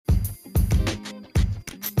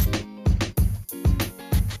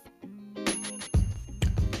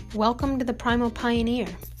Welcome to the Primal Pioneer,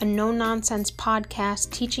 a no-nonsense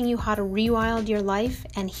podcast teaching you how to rewild your life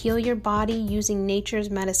and heal your body using nature's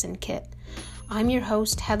medicine kit. I'm your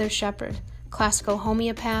host, Heathar Shepard, classical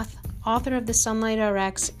homeopath, author of the Sunlight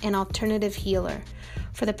RX, and alternative healer.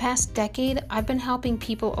 For the past decade, I've been helping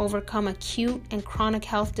people overcome acute and chronic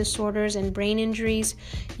health disorders and brain injuries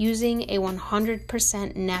using a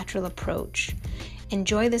 100% natural approach.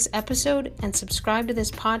 Enjoy this episode and subscribe to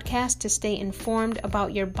this podcast to stay informed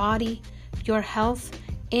about your body, your health,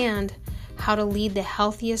 and how to lead the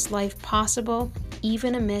healthiest life possible,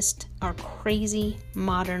 even amidst our crazy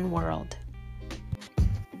modern world.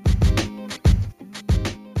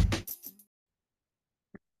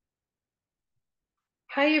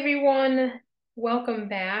 Hi, everyone. Welcome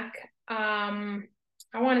back. I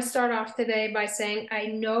want to start off today by saying I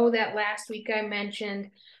know that last week I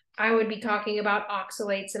mentioned I would be talking about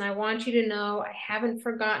oxalates, and I want you to know I haven't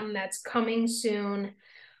forgotten. That's coming soon.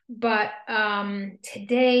 But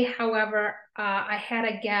today, however, I had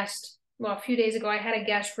a guest, a few days ago, I had a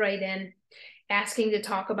guest write in asking to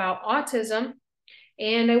talk about autism.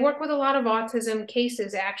 And I work with a lot of autism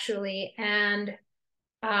cases, actually. And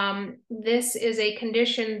this is a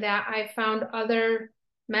condition that I found other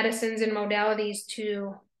medicines and modalities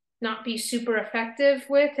to not be super effective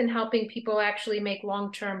with in helping people actually make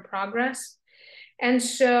long-term progress. And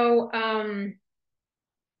so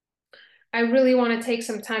I really want to take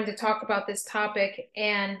some time to talk about this topic.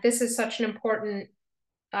 And this is such an important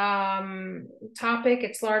topic.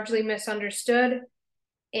 It's largely misunderstood.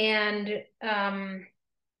 And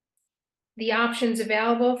the options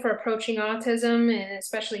available for approaching autism, and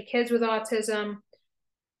especially kids with autism,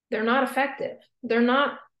 they're not effective. They're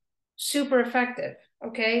not super effective,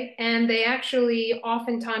 okay? And they actually,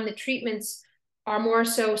 oftentimes the treatments are more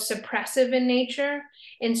so suppressive in nature.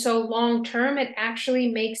 And so long-term, it actually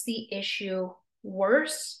makes the issue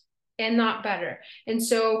worse and not better. And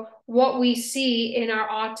so what we see in our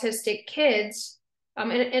autistic kids,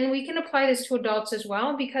 and we can apply this to adults as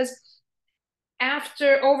well, because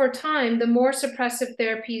over time, the more suppressive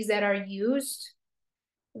therapies that are used,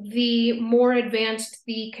 the more advanced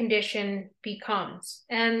the condition becomes.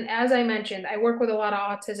 And as I mentioned, I work with a lot of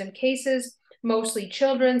autism cases, mostly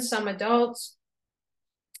children, some adults.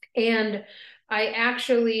 And I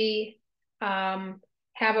actually have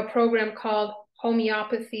a program called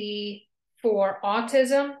Homeopathy for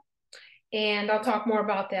Autism. And I'll talk more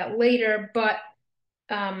about that later. But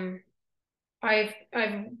I've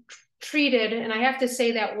treated, and I have to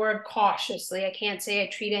say that word cautiously. I can't say I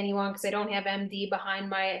treat anyone because I don't have MD behind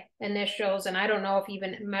my initials, and I don't know if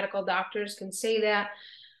even medical doctors can say that.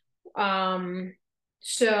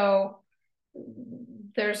 So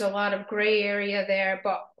there's a lot of gray area there,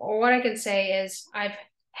 but what I can say is I've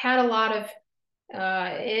had a lot of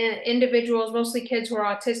individuals, mostly kids who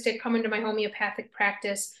are autistic, come into my homeopathic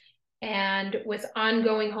practice, and with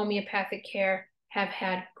ongoing homeopathic care, have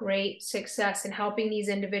had great success in helping these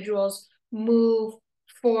individuals move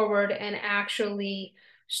forward and actually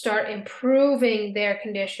start improving their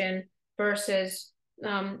condition versus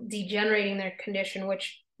degenerating their condition,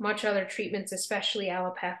 which much other treatments, especially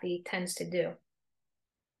allopathy, tends to do.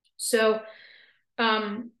 So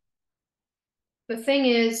the thing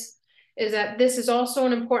is that this is also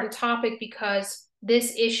an important topic because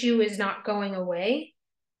this issue is not going away.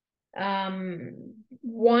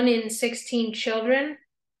 1 in 16 children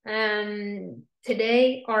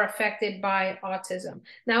today are affected by autism.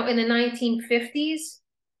 Now, in the 1950s,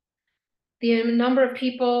 the number of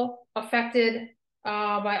people affected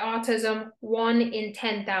by autism, 1 in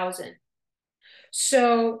 10,000.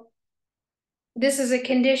 So this is a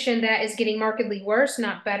condition that is getting markedly worse,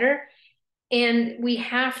 not better. And we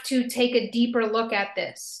have to take a deeper look at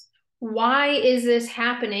this. Why is this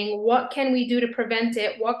happening? What can we do to prevent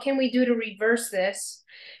it? What can we do to reverse this?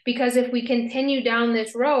 Because if we continue down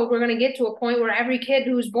this road, we're going to get to a point where every kid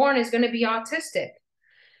who's born is going to be autistic.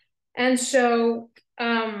 And so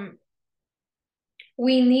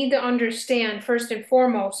we need to understand, first and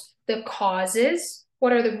foremost, the causes.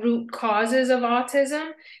 What are the root causes of autism?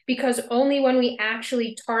 Because only when we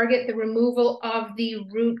actually target the removal of the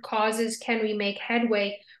root causes can we make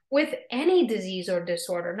headway with any disease or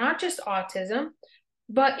disorder, not just autism,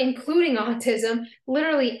 but including autism,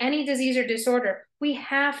 literally any disease or disorder. We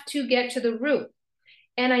have to get to the root.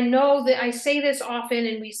 And I know that I say this often,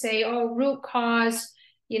 and we say, oh, root cause,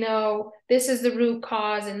 this is the root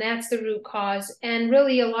cause and that's the root cause. And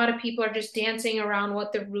really a lot of people are just dancing around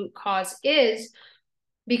what the root cause is,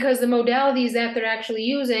 because the modalities that they're actually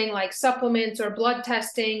using, like supplements or blood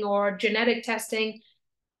testing or genetic testing,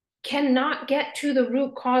 cannot get to the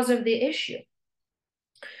root cause of the issue.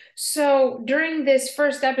 So during this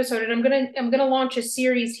first episode, and I'm gonna launch a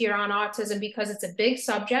series here on autism because it's a big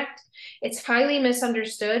subject, it's highly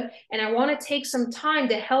misunderstood, and I want to take some time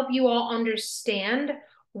to help you all understand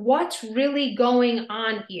what's really going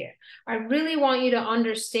on here. I really want you to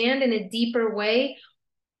understand in a deeper way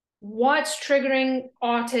what's triggering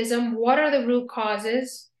autism, what are the root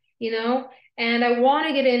causes, and I want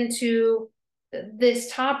to get into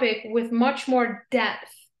this topic with much more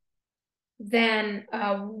depth than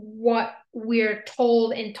what we're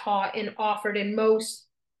told and taught and offered in most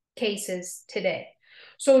cases today.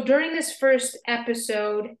 So during this first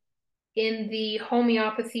episode in the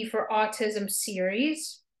Homeopathy for Autism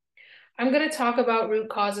series, I'm going to talk about root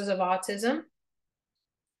causes of autism.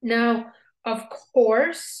 Now, of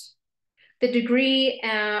course, the degree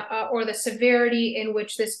or the severity in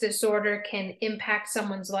which this disorder can impact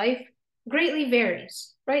someone's life greatly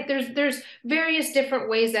varies, right? There's various different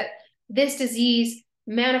ways that this disease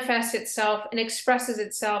manifests itself and expresses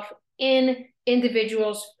itself in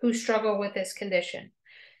individuals who struggle with this condition.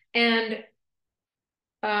 And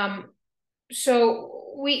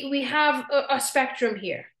so we have a spectrum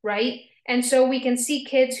here, right? And so we can see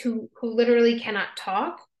kids who literally cannot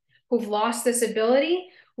talk, who've lost this ability.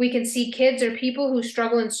 We can see kids or people who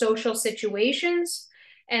struggle in social situations,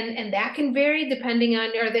 and that can vary depending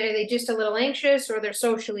on, are they just a little anxious, or they're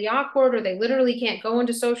socially awkward, or they literally can't go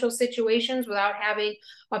into social situations without having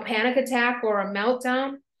a panic attack or a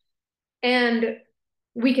meltdown. And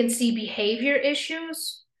we can see behavior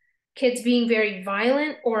issues, kids being very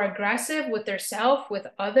violent or aggressive with themselves, with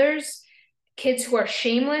others, kids who are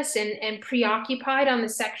shameless and preoccupied on the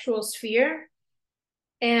sexual sphere,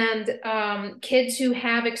 and kids who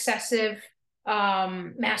have excessive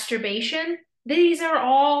masturbation. These are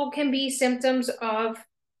all can be symptoms of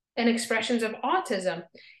and expressions of autism.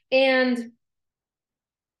 And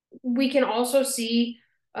we can also see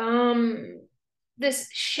this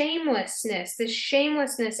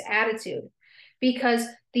shamelessness attitude, because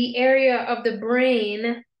the area of the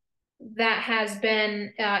brain that has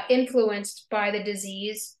been influenced by the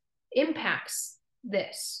disease impacts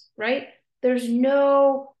this, right? There's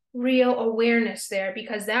no real awareness there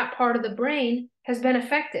because that part of the brain has been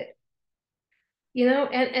affected.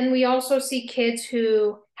 And we also see kids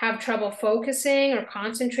who have trouble focusing or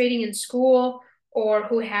concentrating in school, or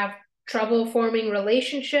who have trouble forming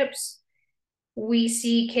relationships. We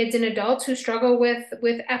see kids and adults who struggle with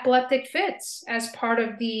epileptic fits as part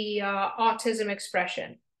of the autism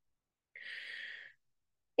expression.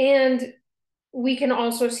 And we can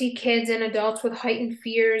also see kids and adults with heightened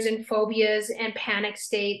fears and phobias and panic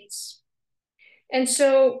states. And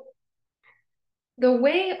so the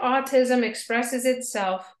way autism expresses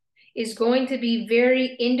itself is going to be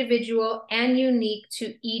very individual and unique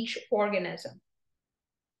to each organism.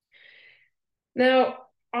 Now,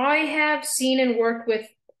 I have seen and worked with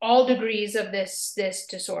all degrees of this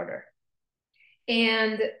disorder.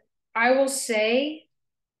 And I will say,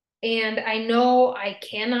 and I know I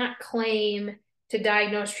cannot claim to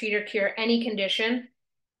diagnose, treat, or cure any condition,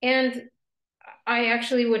 and I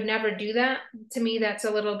actually would never do that. To me, that's a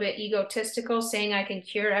little bit egotistical, saying I can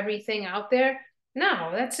cure everything out there. No,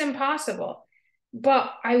 that's impossible.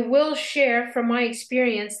 But I will share from my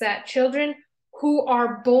experience that children who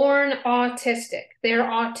are born autistic, they're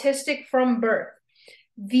autistic from birth.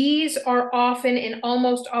 These are often and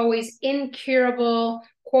almost always incurable,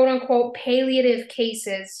 quote unquote, palliative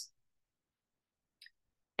cases.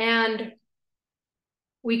 And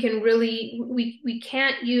we can really, we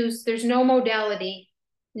can't use, there's no modality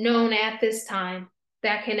known at this time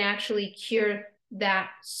that can actually cure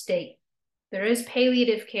that state. There is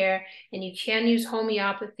palliative care, and you can use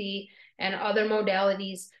homeopathy and other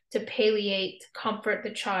modalities to palliate, to comfort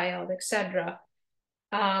the child, etc.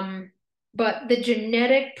 But the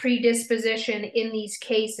genetic predisposition in these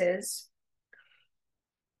cases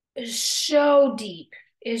is so deep,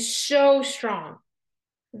 is so strong,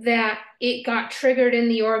 that it got triggered in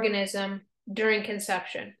the organism during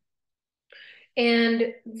conception.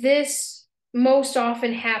 And this most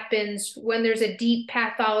often happens when there's a deep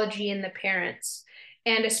pathology in the parents,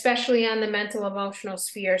 and especially on the mental emotional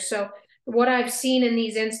sphere. So what I've seen in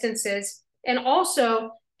these instances, and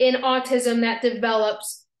also in autism that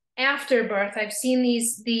develops after birth, I've seen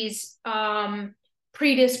these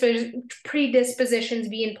predispositions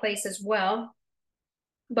be in place as well.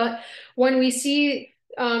 But when we see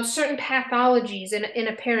certain pathologies in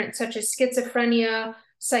a parent, such as schizophrenia,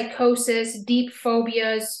 psychosis, deep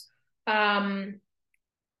phobias,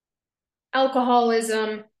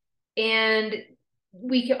 alcoholism, and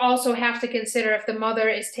we also have to consider if the mother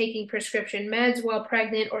is taking prescription meds while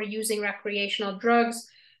pregnant or using recreational drugs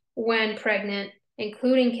when pregnant,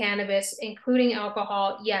 including cannabis, including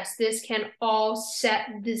alcohol, yes, this can all set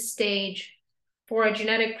the stage for a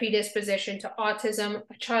genetic predisposition to autism,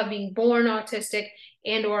 a child being born autistic,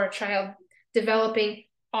 and or a child developing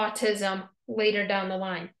autism later down the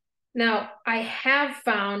line. Now, I have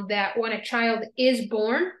found that when a child is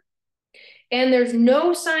born and there's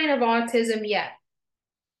no sign of autism yet,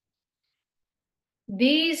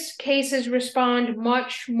 these cases respond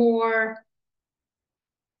much more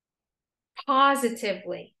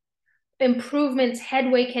positively. Improvements,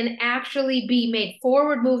 headway can actually be made,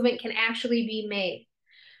 forward movement can actually be made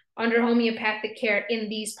under homeopathic care in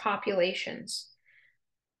these populations.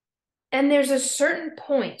 And there's a certain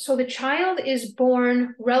point. So the child is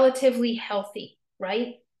born relatively healthy,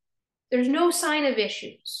 right? There's no sign of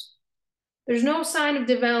issues. There's no sign of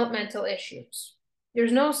developmental issues.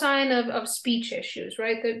 There's no sign of speech issues,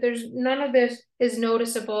 right? There's none of this is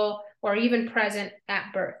noticeable or even present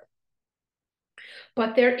at birth.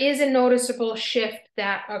 But there is a noticeable shift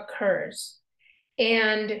that occurs.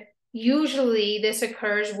 And usually this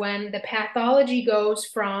occurs when the pathology goes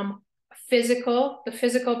from the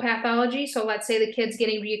physical pathology. So let's say the kid's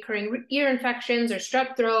getting recurring ear infections or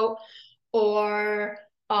strep throat or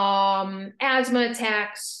asthma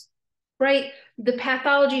attacks, right? The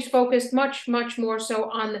pathology is focused much, much more so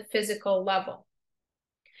on the physical level.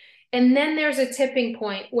 And then there's a tipping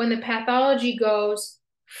point when the pathology goes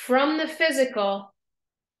from the physical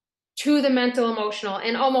to the mental emotional,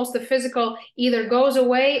 and almost the physical either goes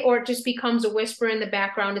away or it just becomes a whisper in the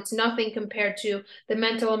background. It's nothing compared to the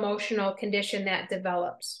mental emotional condition that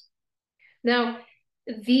develops. Now,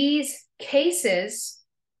 these cases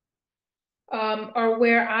are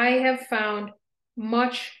where I have found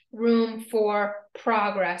much room for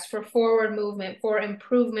progress, for forward movement, for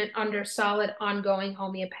improvement under solid ongoing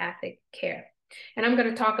homeopathic care. And I'm going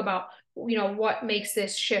to talk about what makes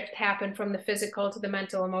this shift happen from the physical to the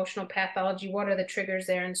mental emotional pathology, what are the triggers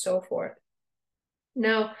there, and so forth.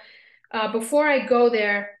 Now, before I go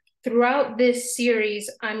there, throughout this series,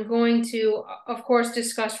 I'm going to, of course,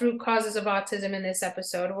 discuss root causes of autism in this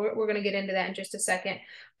episode. We're going to get into that in just a second.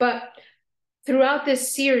 But throughout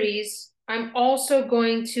this series, I'm also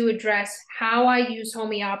going to address how I use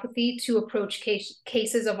homeopathy to approach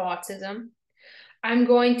cases of autism. I'm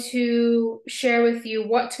going to share with you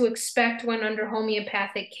what to expect when under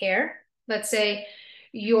homeopathic care. Let's say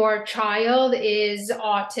your child is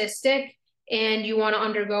autistic and you want to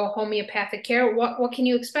undergo homeopathic care. What can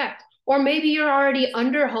you expect? Or maybe you're already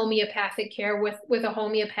under homeopathic care with a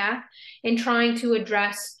homeopath and trying to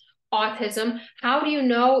address autism. How do you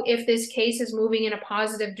know if this case is moving in a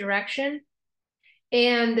positive direction?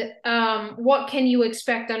 And what can you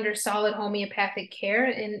expect under solid homeopathic care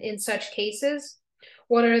in such cases?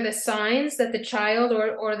 What are the signs that the child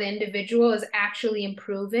or the individual is actually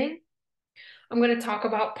improving? I'm going to talk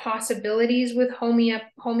about possibilities with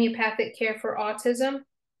homeopathic care for autism.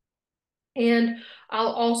 And I'll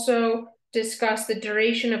also discuss the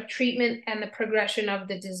duration of treatment and the progression of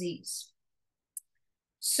the disease.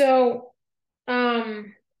 So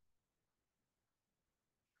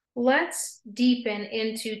let's deepen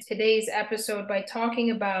into today's episode by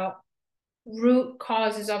talking about root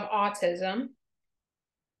causes of autism.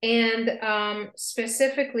 And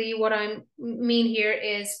specifically what I mean here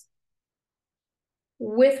is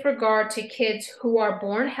with regard to kids who are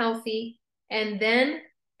born healthy and then,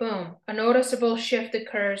 boom, a noticeable shift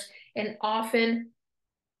occurs. And often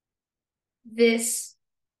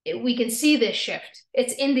we can see this shift.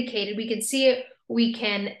 It's indicated, we can see it,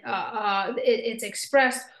 it's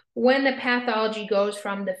expressed when the pathology goes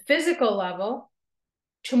from the physical level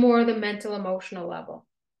to more the mental emotional level.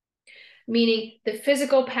 Meaning the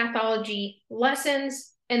physical pathology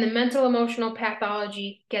lessens and the mental emotional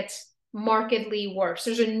pathology gets markedly worse.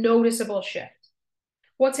 There's a noticeable shift.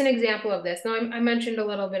 What's an example of this? Now, I mentioned a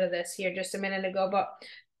little bit of this here just a minute ago, but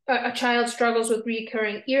a child struggles with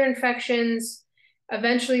recurring ear infections.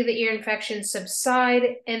 Eventually the ear infections subside,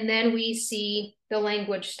 and then we see the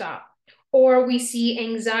language stop. Or we see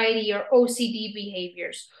anxiety or OCD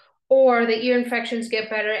behaviors. Or the ear infections get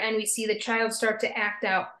better and we see the child start to act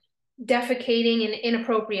out, defecating in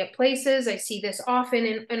inappropriate places. I see this often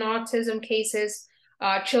in autism cases,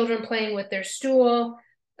 children playing with their stool,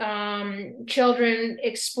 children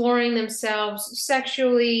exploring themselves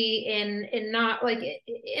sexually in not like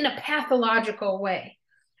in a pathological way.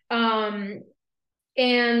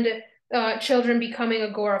 And children becoming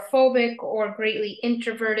agoraphobic or greatly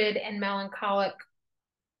introverted and melancholic.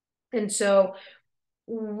 And so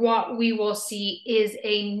what we will see is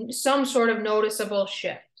some sort of noticeable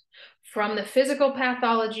shift from the physical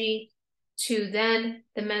pathology to then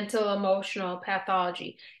the mental emotional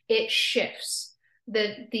pathology. It shifts.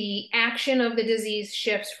 the action of the disease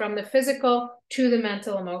shifts from the physical to the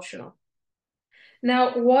mental emotional.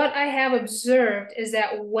 Now, what I have observed is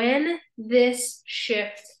that when this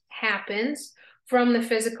shift happens from the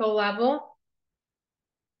physical level,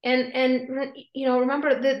 and you know,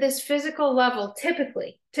 remember that this physical level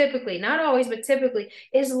typically, not always, but typically,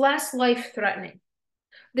 is less life-threatening.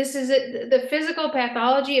 This is the physical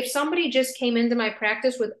pathology. If somebody just came into my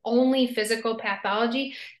practice with only physical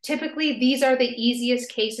pathology, typically these are the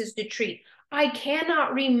easiest cases to treat. I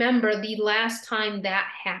cannot remember the last time that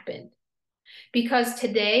happened. Because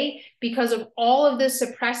today, because of all of the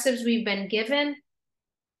suppressives we've been given,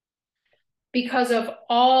 because of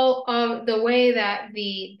all of the way that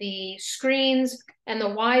the screens and the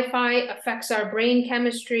Wi-Fi affects our brain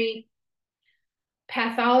chemistry,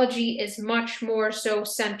 pathology is much more so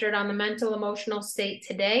centered on the mental emotional state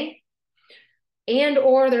today, and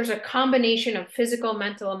or there's a combination of physical,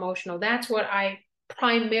 mental, emotional. That's what I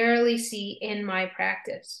primarily see in my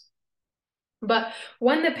practice. But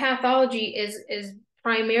when the pathology is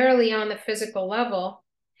primarily on the physical level,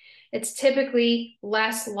 it's typically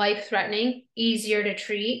less life-threatening, easier to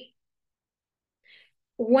treat.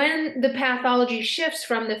 When the pathology shifts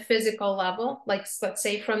from the physical level, like let's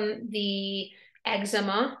say from the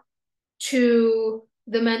eczema to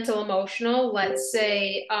the mental emotional, let's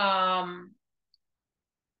say,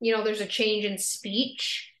 you know, there's a change in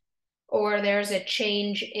speech, or there's a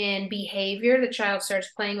change in behavior. The child starts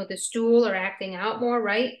playing with the stool or acting out more,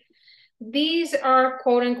 right? These are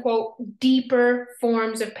quote unquote deeper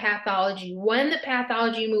forms of pathology. When the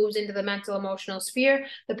pathology moves into the mental emotional sphere,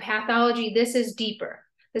 the pathology, this is deeper.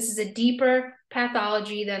 This is a deeper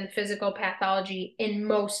pathology than physical pathology in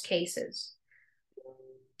most cases.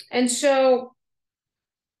 And so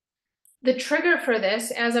the trigger for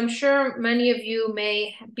this, as I'm sure many of you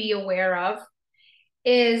may be aware of,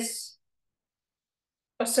 is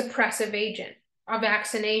a suppressive agent, a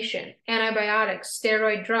vaccination, antibiotics,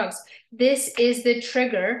 steroid drugs. This is the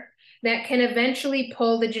trigger that can eventually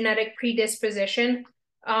pull the genetic predisposition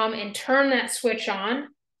and turn that switch on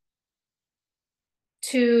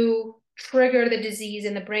to trigger the disease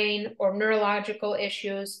in the brain or neurological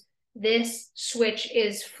issues. This switch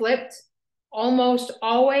is flipped almost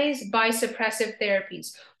always by suppressive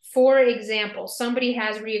therapies. For example, somebody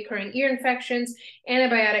has recurring ear infections,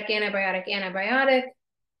 antibiotic, antibiotic, antibiotic,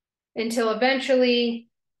 until eventually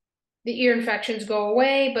the ear infections go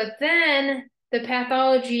away, but then the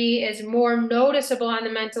pathology is more noticeable on the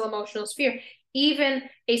mental emotional sphere, even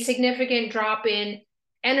a significant drop in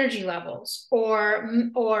energy levels, or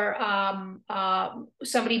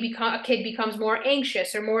a kid becomes more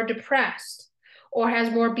anxious or more depressed, or has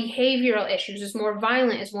more behavioral issues, is more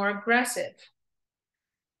violent, is more aggressive.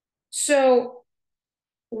 So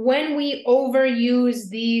when we overuse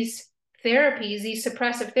these therapies, these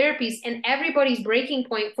suppressive therapies, and everybody's breaking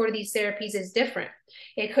point for these therapies is different.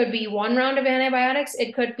 It could be one round of antibiotics.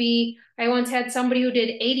 It could be, I once had somebody who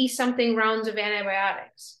did 80-something rounds of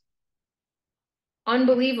antibiotics.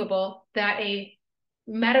 Unbelievable that a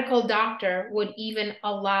medical doctor would even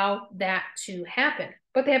allow that to happen,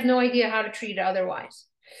 but they have no idea how to treat it otherwise.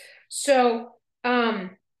 So,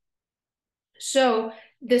 so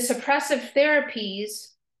the suppressive therapies,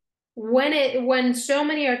 when so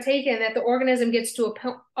many are taken that the organism gets to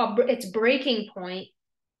its breaking point,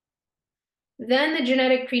 then the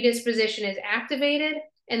genetic predisposition is activated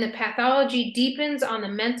and the pathology deepens on the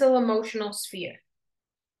mental emotional sphere.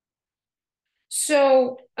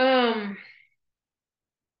 So I'm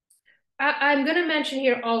going to mention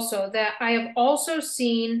here also that I have also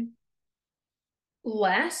seen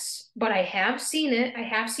less, but I have seen it. I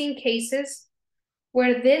have seen cases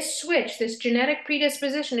where this switch, this genetic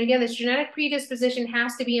predisposition, again, this genetic predisposition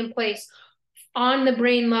has to be in place on the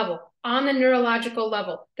brain level, on the neurological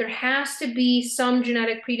level. There has to be some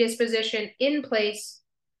genetic predisposition in place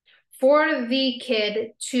for the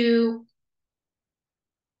kid to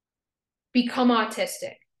become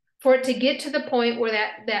autistic, for it to get to the point where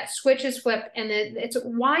that switch is flipped. And it's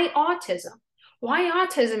why autism? Why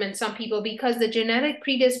autism in some people? Because the genetic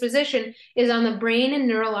predisposition is on the brain and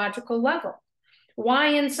neurological level. Why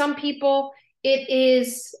in some people it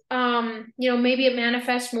is, you know, maybe it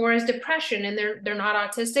manifests more as depression and they're not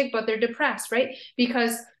autistic, but they're depressed, right?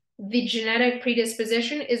 Because the genetic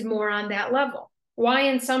predisposition is more on that level. Why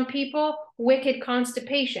in some people, wicked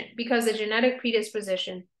constipation? Because the genetic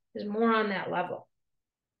predisposition is more on that level.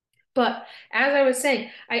 But as I was saying,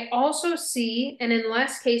 I also see, and in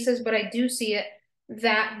less cases, but I do see it,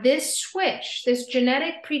 that this switch, this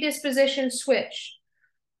genetic predisposition switch,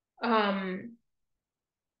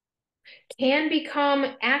 can become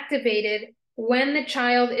activated when the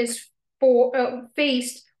child is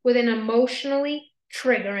faced with an emotionally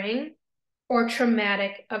triggering or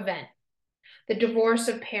traumatic event. The divorce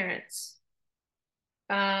of parents,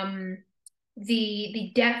 the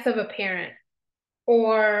death of a parent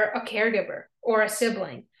or a caregiver or a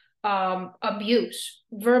sibling, abuse,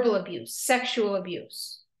 verbal abuse, sexual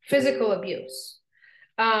abuse, physical abuse,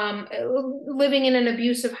 living in an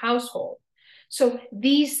abusive household. So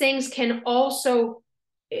these things can also,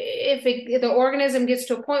 if the organism gets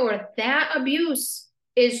to a point where that abuse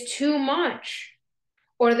is too much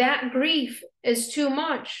or that grief is too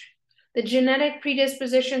much, the genetic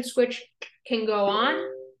predisposition switch can go on,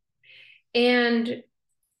 and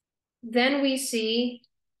then we see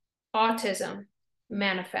autism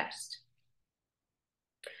manifest.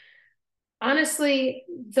 Honestly,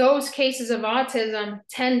 those cases of autism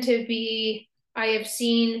tend to be, I have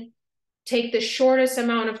seen, take the shortest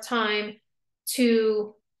amount of time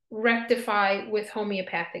to rectify with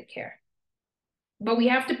homeopathic care. But we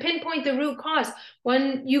have to pinpoint the root cause.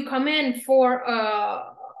 When you come in for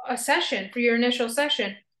a session, for your initial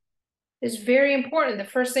session, it's very important. The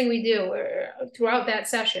first thing we do throughout that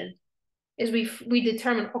session is we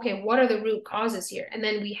determine, okay, what are the root causes here? And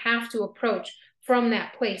then we have to approach from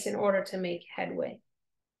that place in order to make headway.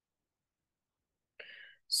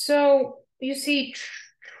 So you see,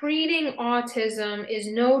 treating autism is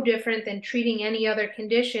no different than treating any other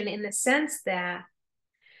condition in the sense that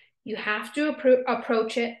you have to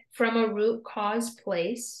approach it from a root cause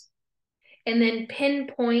place and then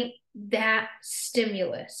pinpoint that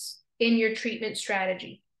stimulus in your treatment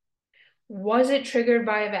strategy. Was it triggered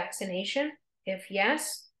by a vaccination? If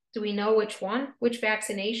yes, do we know which one, which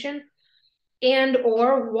vaccination? And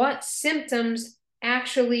or what symptoms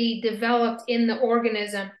actually developed in the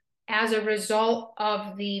organism as a result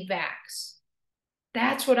of the vax?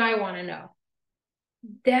 That's what I want to know.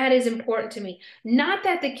 That is important to me. Not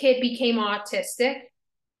that the kid became autistic,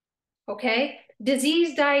 okay?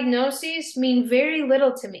 Disease diagnoses mean very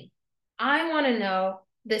little to me. I want to know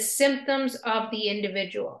the symptoms of the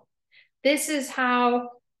individual. This is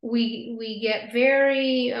how we get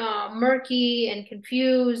very murky and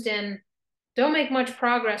confused and don't make much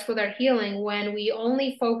progress with our healing when we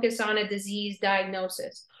only focus on a disease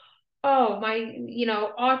diagnosis. Oh,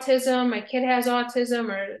 autism, my kid has autism,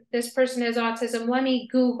 or this person has autism. Let me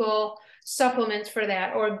Google supplements for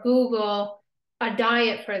that, or Google a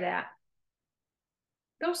diet for that.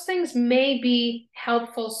 Those things may be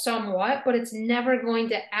helpful somewhat, but it's never going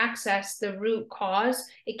to access the root cause.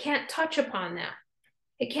 It can't touch upon that.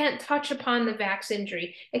 It can't touch upon the vax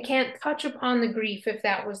injury. It can't touch upon the grief if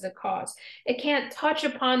that was the cause. It can't touch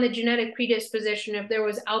upon the genetic predisposition if there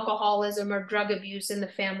was alcoholism or drug abuse in the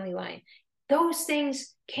family line. Those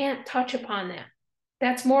things can't touch upon that.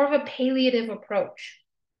 That's more of a palliative approach.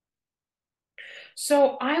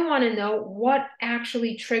 So I want to know what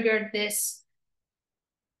actually triggered this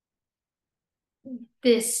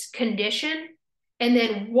condition. And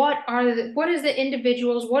then what is the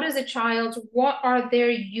individual's, what is the child's, what are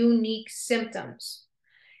their unique symptoms?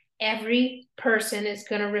 Every person is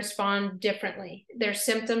going to respond differently. Their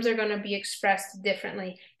symptoms are going to be expressed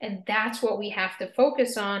differently. And that's what we have to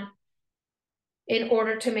focus on in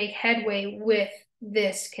order to make headway with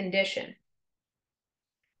this condition.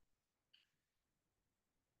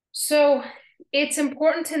 So it's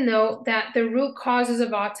important to note that the root causes of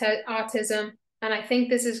autism, and I think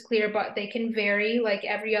this is clear, but they can vary like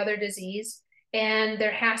every other disease. And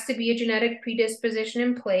there has to be a genetic predisposition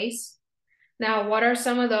in place. Now, what are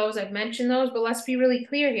some of those? I've mentioned those, but let's be really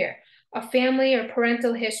clear here. A family or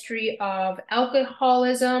parental history of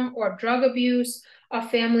alcoholism or drug abuse, a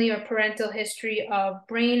family or parental history of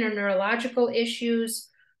brain or neurological issues,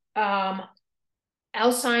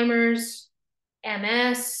 Alzheimer's,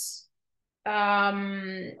 MS,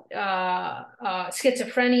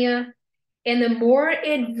 schizophrenia. And the more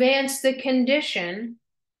advanced the condition,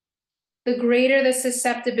 the greater the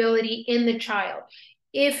susceptibility in the child.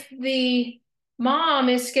 If the mom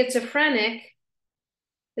is schizophrenic,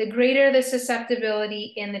 the greater the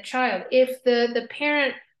susceptibility in the child. If the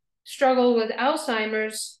parent struggled with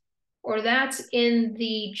Alzheimer's, or that's in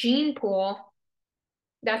the gene pool,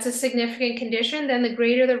 that's a significant condition, then the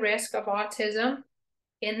greater the risk of autism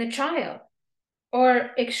in the child.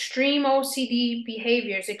 Or extreme OCD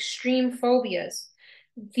behaviors, extreme phobias.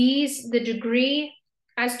 The degree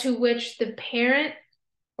as to which the parent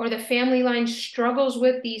or the family line struggles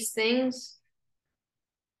with these things,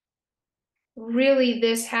 really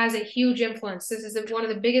this has a huge influence. This is one of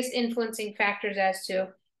the biggest influencing factors as to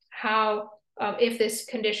how, if this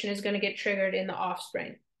condition is going to get triggered in the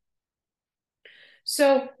offspring.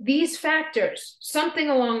 So these factors, something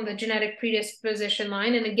along the genetic predisposition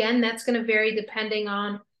line, and again, that's going to vary depending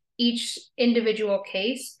on each individual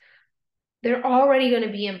case, they're already going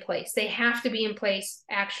to be in place. They have to be in place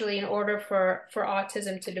actually in order for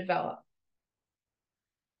autism to develop.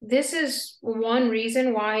 This is one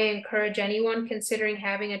reason why I encourage anyone considering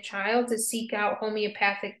having a child to seek out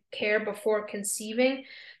homeopathic care before conceiving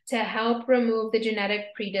to help remove the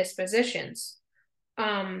genetic predispositions,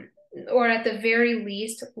 or at the very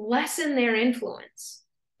least, lessen their influence.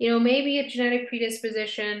 Maybe a genetic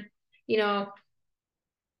predisposition,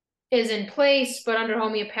 is in place, but under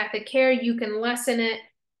homeopathic care, you can lessen it,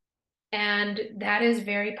 and that is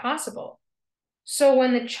very possible. So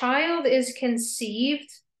when the child is conceived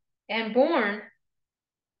and born,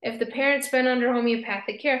 if the parent's been under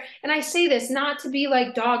homeopathic care, and I say this not to be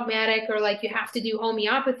like dogmatic or like you have to do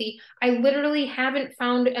homeopathy, I literally haven't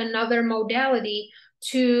found another modality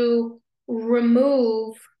to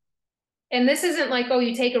remove. And this isn't like, oh,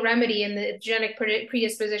 you take a remedy and the genetic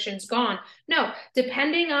predisposition's gone. No,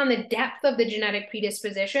 depending on the depth of the genetic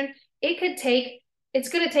predisposition, it's going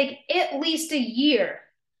to take at least a year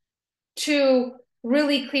to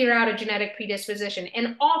really clear out a genetic predisposition.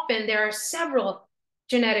 And often there are several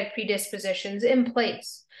genetic predispositions in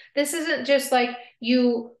place. This isn't just like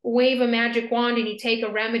you wave a magic wand and you take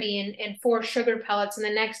a remedy and 4 sugar pellets and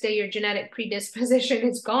the next day your genetic predisposition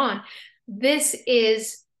is gone. This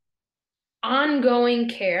is ongoing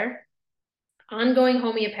care, ongoing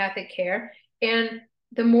homeopathic care. And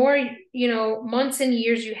the more, months and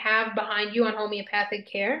years you have behind you on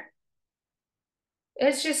homeopathic care,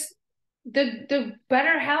 it's just the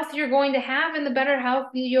better health you're going to have and the better health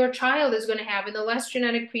your child is going to have and the less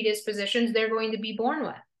genetic predispositions they're going to be born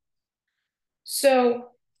with.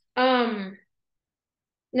 So, now,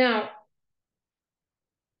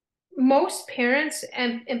 most parents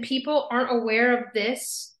and people aren't aware of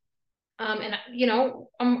this.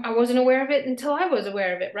 I wasn't aware of it until I was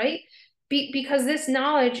aware of it, right? Because this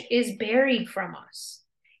knowledge is buried from us.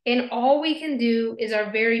 And all we can do is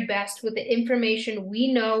our very best with the information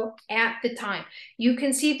we know at the time. You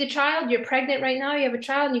conceived a child, you're pregnant right now, you have a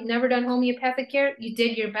child, and you've never done homeopathic care, you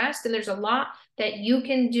did your best, and there's a lot that you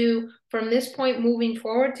can do from this point moving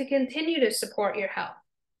forward to continue to support your health.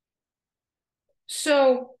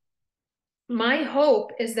 So my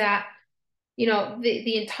hope is that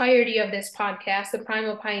the entirety of this podcast, The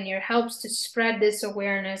Primal Pioneer, helps to spread this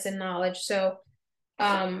awareness and knowledge so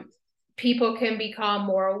people can become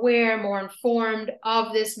more aware, more informed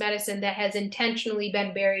of this medicine that has intentionally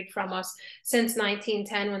been buried from us since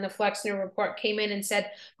 1910 when the Flexner Report came in and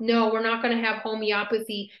said, no, we're not going to have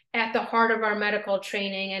homeopathy at the heart of our medical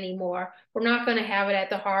training anymore. We're not going to have it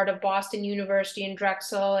at the heart of Boston University and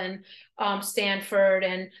Drexel and Stanford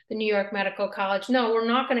and the New York Medical College. No, we're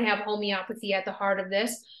not going to have homeopathy at the heart of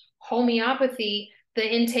this. Homeopathy, the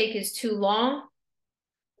intake is too long.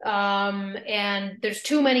 And there's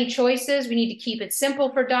too many choices. We need to keep it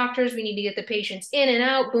simple for doctors. We need to get the patients in and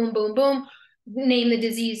out, boom, boom, boom, name the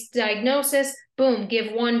disease diagnosis, boom,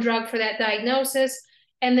 give one drug for that diagnosis,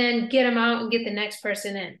 and then get them out and get the next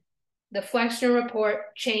person in. The Flexner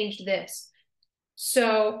Report changed this.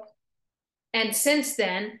 So, and since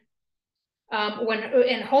then,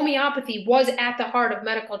 and homeopathy was at the heart of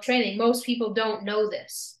medical training. Most people don't know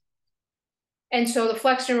this. And so the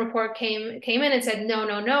Flexner Report came in and said,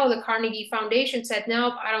 no. The Carnegie Foundation said,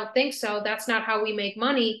 nope, I don't think so. That's not how we make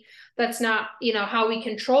money. That's not, how we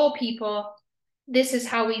control people. This is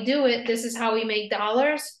how we do it. This is how we make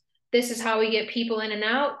dollars. This is how we get people in and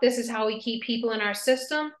out. This is how we keep people in our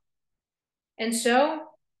system. And so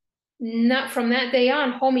not from that day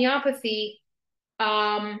on, homeopathy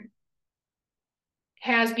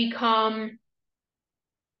has become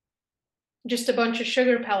just a bunch of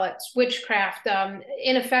sugar pellets, witchcraft,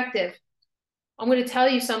 ineffective. I'm going to tell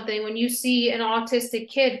you something. When you see an autistic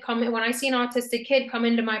kid when I see an autistic kid come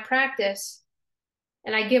into my practice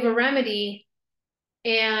and I give a remedy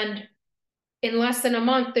and in less than a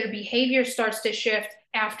month, their behavior starts to shift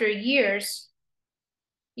after years,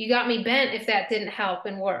 you got me bent if that didn't help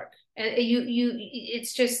and work. And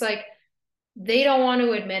it's just like, they don't want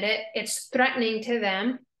to admit it. It's threatening to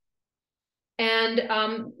them.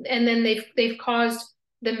 And then they've caused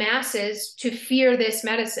the masses to fear this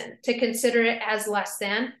medicine, to consider it as less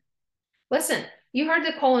than. Listen, you heard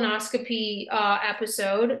the colonoscopy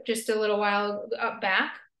episode just a little while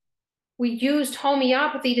back. We used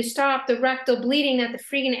homeopathy to stop the rectal bleeding that the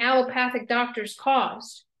freaking allopathic doctors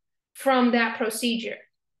caused from that procedure.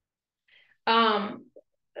 I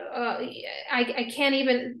can't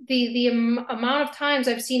even, the amount of times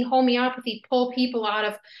I've seen homeopathy pull people out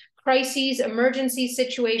of crises, emergency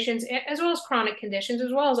situations, as well as chronic conditions,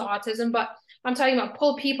 as well as autism. But I'm talking about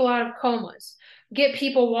pull people out of comas, get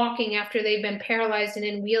people walking after they've been paralyzed and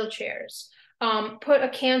in wheelchairs, put a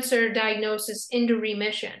cancer diagnosis into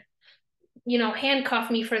remission.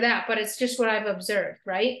 Handcuff me for that, but it's just what I've observed,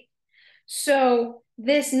 right? So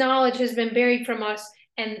this knowledge has been buried from us,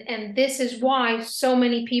 and this is why so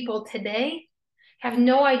many people today have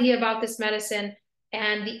no idea about this medicine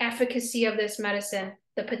and the efficacy of this medicine,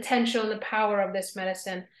 the potential and the power of this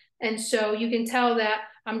medicine. And so you can tell that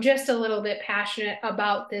I'm just a little bit passionate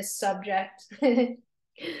about this subject.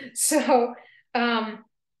 So,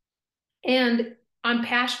 and I'm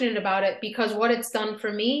passionate about it because what it's done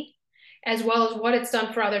for me, as well as what it's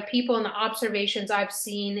done for other people and the observations I've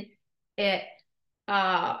seen it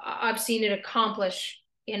accomplish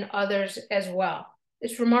in others as well.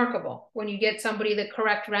 It's remarkable. When you get somebody the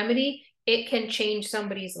correct remedy, it can change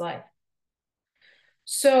somebody's life.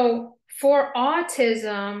 So for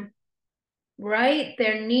autism, right,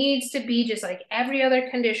 there needs to be, just like every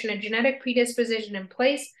other condition, a genetic predisposition in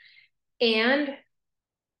place. And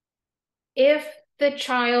if the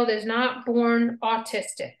child is not born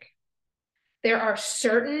autistic, there are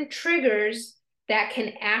certain triggers that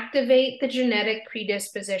can activate the genetic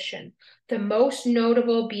predisposition. The most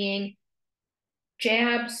notable being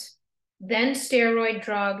jabs, then steroid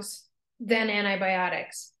drugs, then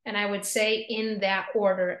antibiotics. And I would say in that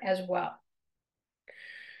order as well.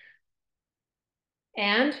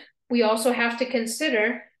 And we also have to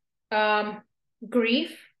consider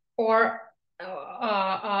grief or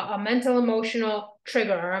a mental emotional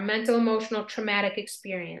trigger or a mental emotional traumatic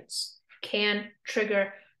experience can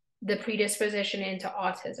trigger the predisposition into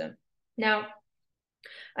autism. Now,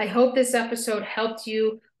 I hope this episode helped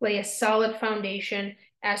you lay a solid foundation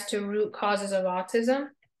as to root causes of autism.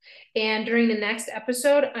 And during the next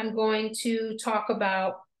episode, I'm going to talk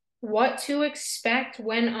about what to expect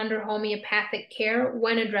when under homeopathic care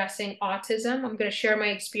when addressing autism. I'm going to share my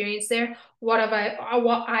experience there, what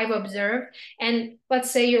I've observed. And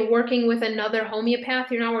let's say you're working with another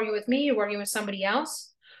homeopath. You're not working with me, you're working with somebody else.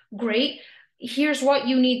 Great. Here's what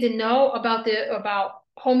you need to know about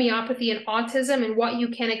homeopathy and autism and what you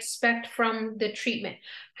can expect from the treatment.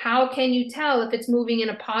 How can you tell if it's moving in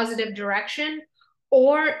a positive direction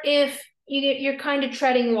or if you're kind of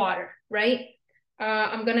treading water, right?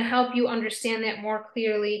 I'm going to help you understand that more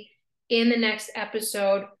clearly in the next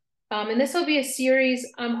episode. And this will be a series.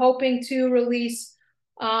 I'm hoping to release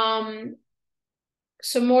some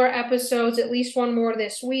more episodes, at least one more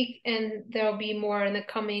this week, and there'll be more in the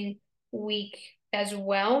coming week as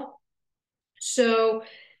well. So,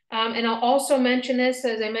 and I'll also mention this,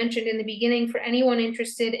 as I mentioned in the beginning, for anyone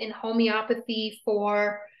interested in homeopathy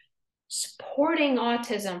for supporting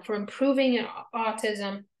autism, for improving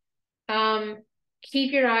autism,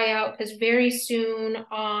 keep your eye out, because very soon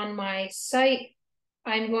on my site,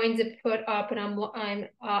 I'm going to put up, and I'm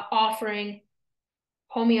offering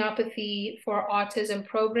homeopathy for autism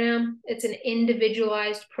program. It's an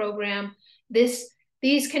individualized program. These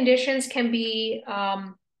conditions can be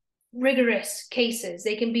rigorous cases.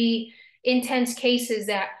 They can be intense cases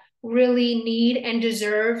that really need and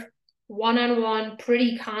deserve one-on-one,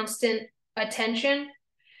 pretty constant attention.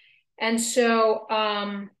 And so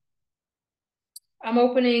I'm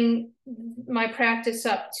opening my practice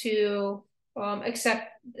up to accept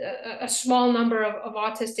a small number of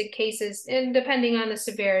autistic cases, and depending on the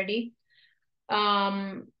severity,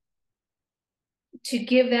 to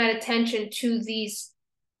give that attention to these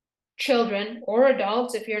children or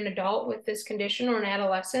adults, if you're an adult with this condition or an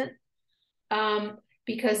adolescent,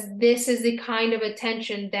 because this is the kind of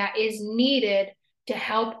attention that is needed to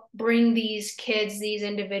help bring these kids, these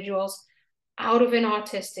individuals, out of an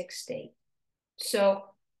autistic state. So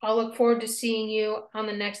I'll look forward to seeing you on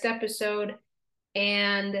the next episode,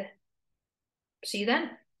 and see you then.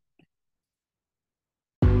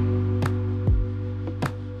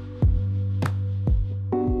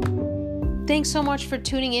 Thanks so much for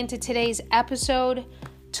tuning into today's episode.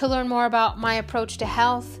 To learn more about my approach to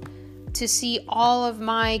health, to see all of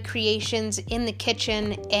my creations in the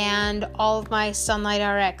kitchen and all of my Sunlight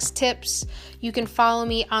RX tips, you can follow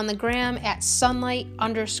me on the gram at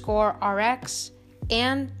sunlight_RX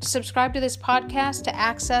and subscribe to this podcast to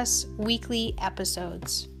access weekly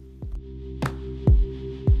episodes.